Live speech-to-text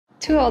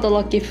To all the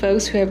lucky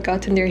folks who have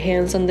gotten their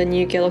hands on the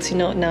new Galaxy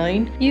Note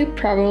 9, you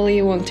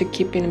probably want to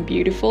keep it in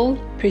beautiful,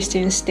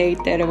 pristine state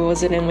that it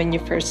wasn't in when you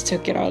first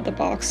took it out of the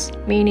box,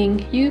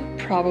 meaning you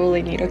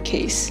probably need a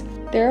case.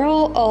 There are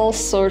all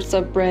sorts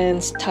of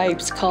brands,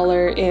 types,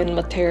 color, and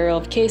material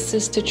of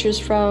cases to choose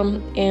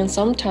from, and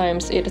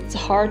sometimes it's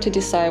hard to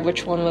decide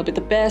which one will be the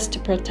best to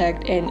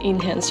protect and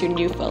enhance your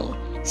new phone.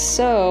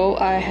 So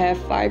I have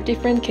 5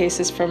 different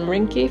cases from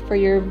Ringke for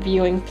your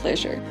viewing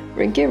pleasure.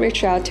 Ringke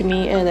reached out to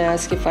me and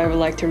asked if I would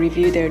like to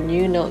review their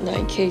new Note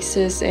 9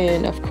 cases,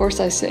 and of course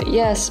I said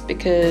yes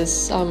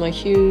because I'm a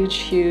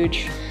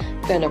huge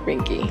fan of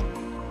Ringke.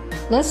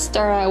 Let's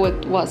start out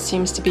with what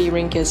seems to be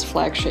Ringke's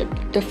flagship,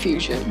 the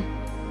Fusion.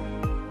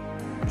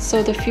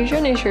 So the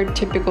Fusion is your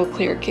typical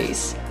clear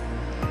case.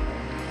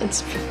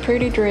 It's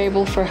pretty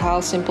durable for how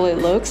simple it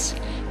looks.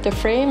 The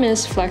frame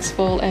is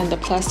flexible and the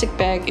plastic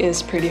bag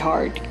is pretty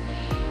hard.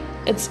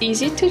 It's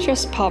easy to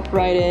just pop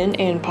right in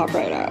and pop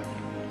right out.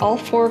 All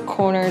 4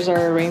 corners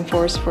are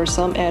reinforced for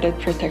some added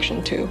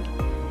protection too.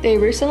 They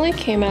recently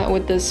came out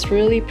with this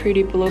really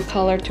pretty blue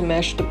color to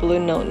match the blue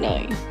Note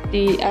 9.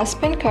 The S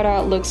Pen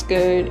cutout looks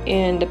good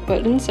and the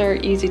buttons are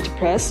easy to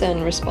press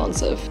and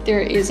responsive. There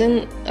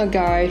isn't a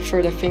guide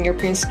for the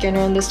fingerprint scanner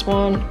on this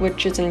one,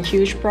 which isn't a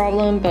huge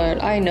problem,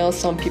 but I know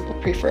some people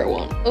prefer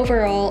one.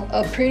 Overall,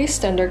 a pretty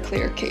standard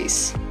clear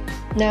case.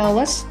 Now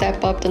let's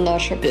step up the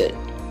notch a bit.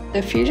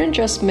 The Fusion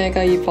just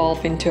mega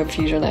evolved into a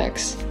Fusion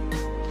X.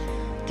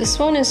 This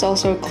one is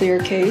also a clear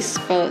case,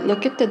 but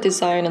look at the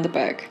design on the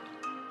back.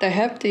 They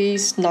have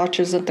these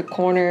notches at the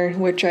corner,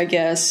 which I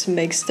guess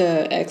makes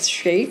the X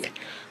shape.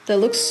 That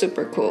looks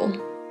super cool.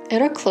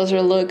 At a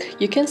closer look,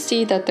 you can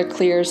see that the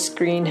clear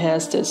screen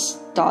has this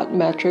dot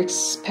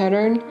matrix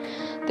pattern.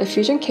 The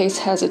Fusion case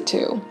has it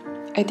too.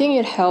 I think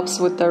it helps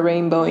with the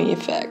rainbowing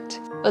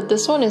effect. But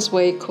this one is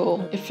way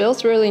cool. It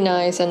feels really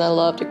nice and I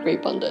love the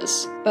grip on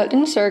this.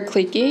 Buttons are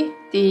clicky.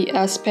 The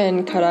S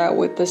Pen cutout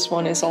with this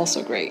one is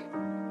also great.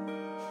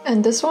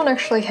 And this one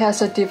actually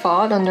has a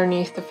divot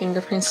underneath the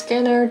fingerprint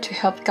scanner to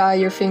help guide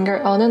your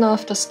finger on and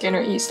off the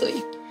scanner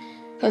easily.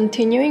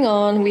 Continuing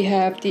on, we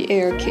have the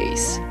Air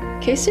case.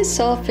 Case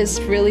itself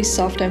is really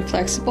soft and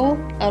flexible.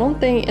 I don't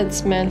think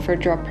it's meant for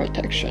drop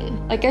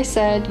protection. Like I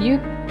said, you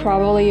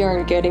probably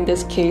aren't getting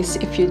this case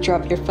if you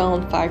drop your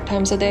phone 5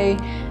 times a day,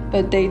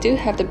 but they do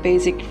have the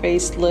basic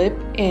raised lip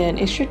and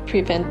it should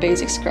prevent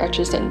basic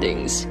scratches and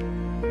dings.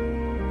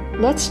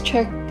 Let's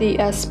check the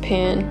S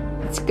Pen.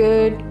 It's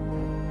good.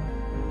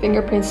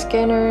 Fingerprint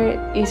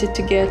scanner, easy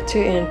to get to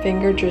and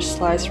finger just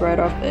slides right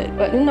off it.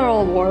 Button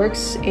all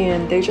works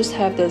and they just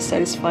have the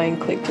satisfying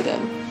click to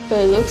them.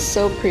 But it looks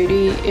so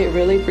pretty, it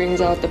really brings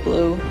out the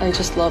blue. I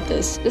just love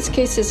this. This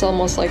case is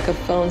almost like a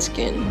phone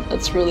skin.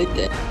 It's really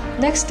thin.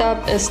 Next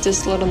up is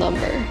this little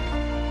number.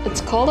 It's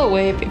called a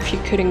wave if you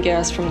couldn't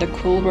guess from the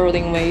cool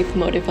rolling wave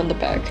motif on the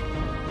back.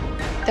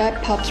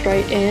 That pops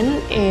right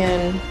in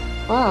and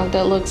wow,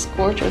 that looks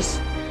gorgeous.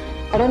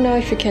 I don't know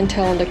if you can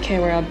tell on the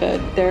camera,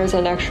 but there's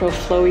an actual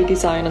flowy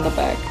design on the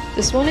back.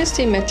 This one is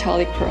the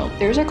metallic chrome.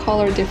 There's a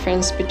color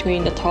difference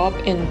between the top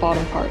and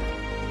bottom part.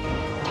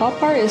 Top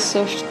part is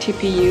soft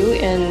TPU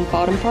and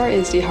bottom part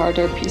is the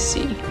harder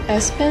PC.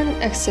 S Pen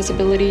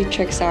accessibility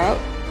checks out.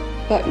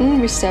 Button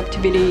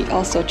receptivity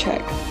also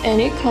check. And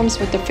it comes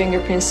with the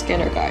fingerprint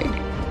scanner guide.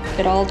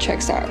 It all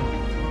checks out.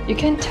 You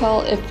can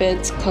tell if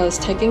it's cause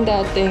taking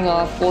that thing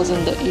off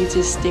wasn't the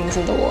easiest things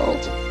in the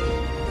world.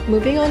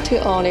 Moving on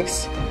to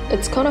Onyx.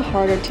 It's kinda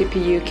harder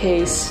TPU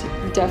case,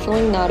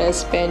 definitely not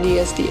as bendy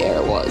as the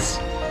Air was.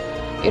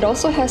 It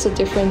also has a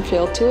different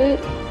feel to it,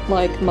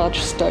 like much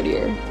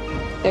sturdier.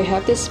 They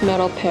have this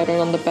metal pattern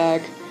on the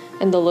back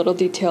and the little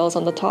details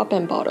on the top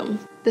and bottom.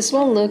 This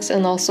one looks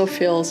and also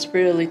feels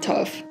really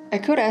tough. I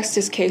could ask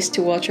this case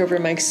to watch over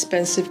my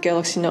expensive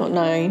Galaxy Note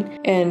 9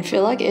 and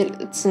feel like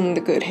it's in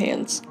the good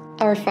hands.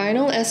 Our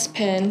final S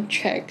Pen,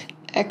 check,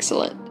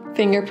 excellent.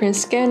 Fingerprint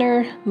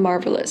scanner,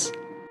 marvelous.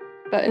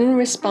 Button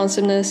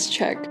responsiveness,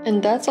 check.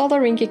 And that's all the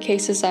Ringke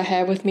cases I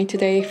have with me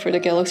today for the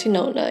Galaxy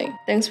Note 9.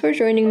 Thanks for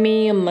joining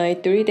me on my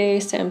 3-day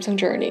Samsung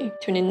journey.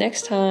 Tune in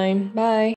next time. Bye!